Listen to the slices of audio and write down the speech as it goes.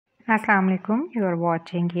Assalamu alaikum. You are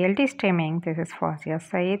watching ELTStreaming. This is Fawzia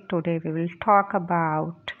Saeed. Today we will talk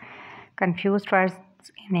about confused words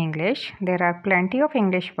in English. There are plenty of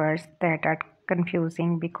English words that are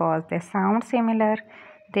confusing because they sound similar,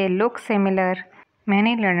 they look similar.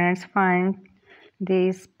 Many learners find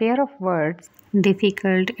these pair of words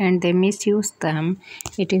difficult and they misuse them.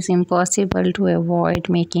 It is impossible to avoid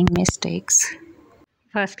making mistakes.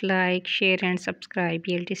 First, like, share and subscribe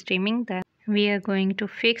ELTStreaming. Then we are going to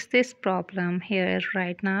fix this problem here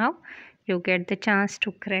right now. You get the chance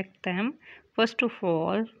to correct them. First of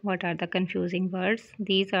all, what are the confusing words?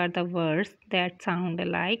 These are the words that sound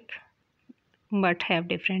alike but have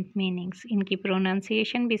different meanings. इनकी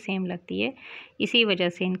pronunciation भी same लगती है, इसी वजह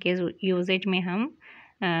से इनके usage में हम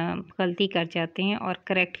गलती कर जाते हैं और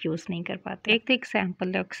correct use नहीं कर पाते. Take the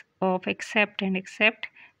example of accept and accept,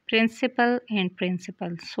 principle and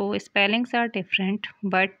principle. So spellings are different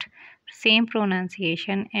but same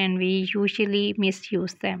pronunciation and we usually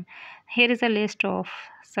misuse them. Here is a list of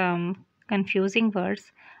some confusing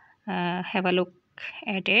words. Have a look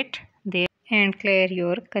at it there and clear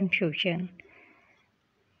your confusion.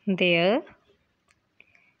 There,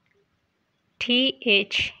 THERE,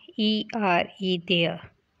 there,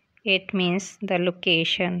 it means the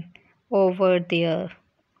location, over there.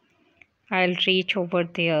 I'll reach over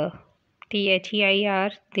there.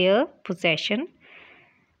 THEIR, their possession.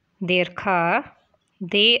 Their car,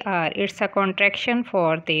 they are, it's a contraction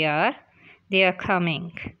for they are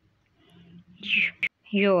coming.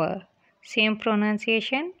 Your, same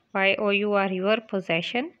pronunciation, YOUR, your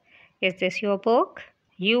possession. Is this your book?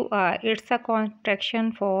 You are, it's a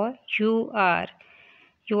contraction for you are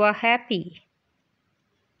happy.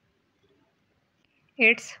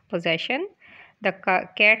 Its possession, the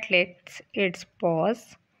cat licks its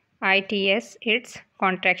paws. ITS, its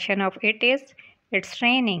contraction of it is, it's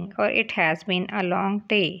raining or it has been a long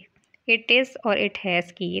day. It is और it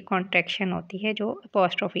has की ये contraction होती है जो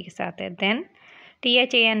apostrophe के साथ है. Then,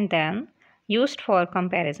 THAN, then, used for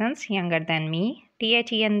comparisons, younger than me.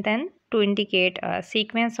 THEN, then, to indicate a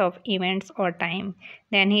sequence of events or time.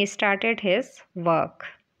 Then he started his work.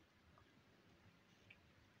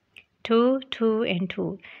 To, and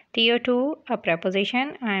to. TO2, a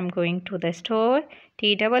preposition, I am going to the store.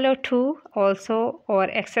 TOO2, also or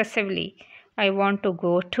excessively, I want to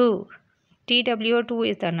go to. TWO2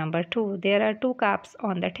 is the number 2. There are 2 cups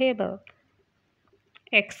on the table.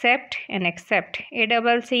 Accept and accept.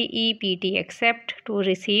 ACCEPT, accept, to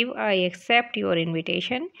receive, I accept your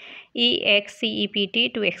invitation.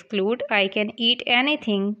 EXCEPT, to exclude, I can eat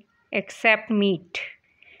anything except meat.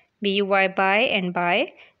 BUY, buy and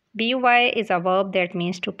buy. BUY is a verb that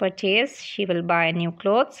means to purchase. She will buy new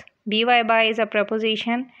clothes. BY buy is a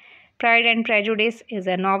preposition. Pride and Prejudice is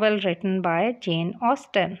a novel written by Jane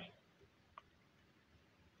Austen.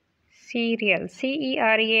 Cereal,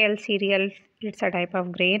 CEREAL, cereal, it's a type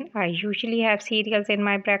of grain. I usually have cereals in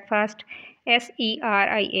my breakfast.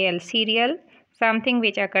 SERIAL, cereal, something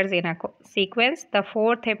which occurs in a sequence. The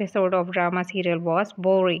 4th episode of drama serial was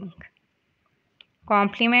boring.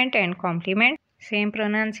 Compliment and compliment, same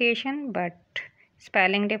pronunciation but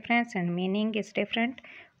spelling difference and meaning is different.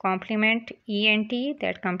 Compliment, ENT,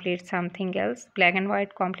 that completes something else. Black and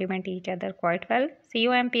white complement each other quite well.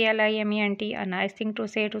 COMPLIMENT, a nice thing to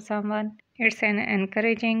say to someone. It's an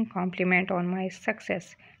encouraging compliment on my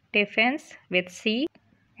success. Defense with C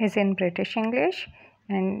is in British English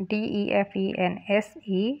and DEFENSE,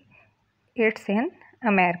 it's in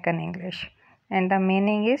American English. And the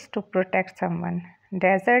meaning is to protect someone.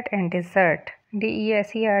 Desert and desert.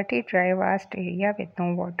 DESERT, dry vast area with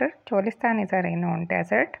no water. Cholistan is a renowned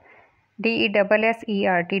desert.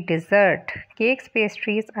 DESSERT, dessert. Cakes,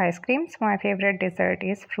 pastries, ice creams. My favorite dessert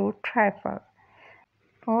is fruit trifle.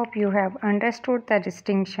 Hope you have understood the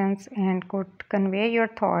distinctions and could convey your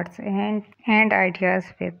thoughts and ideas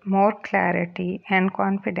with more clarity and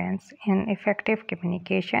confidence in effective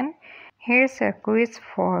communication. Here's a quiz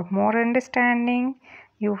for more understanding.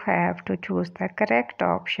 You have to choose the correct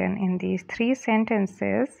option in these 3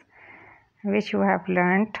 sentences which you have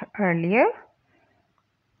learnt earlier.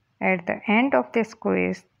 At the end of this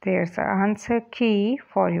quiz, there's an answer key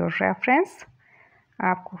for your reference.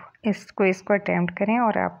 आप इस quiz को attempt करें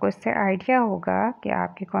और आपको इससे idea होगा कि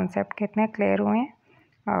आपके कॉन्सेप्ट कितने क्लियर हुए हैं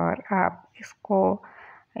और आप इसको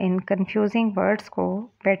इन कंफ्यूजिंग वर्ड्स को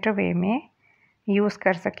बेटर वे में यूज़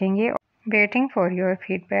कर सकेंगे. Waiting for your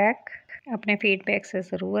feedback. अपने फीडबैक से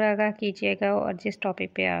ज़रूर आगाह कीजिएगा और जिस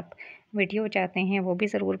टॉपिक पे आप वीडियो चाहते हैं वो भी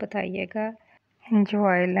ज़रूर बताइएगा.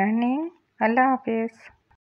 Enjoy learning. अल्लाह हाफिज़.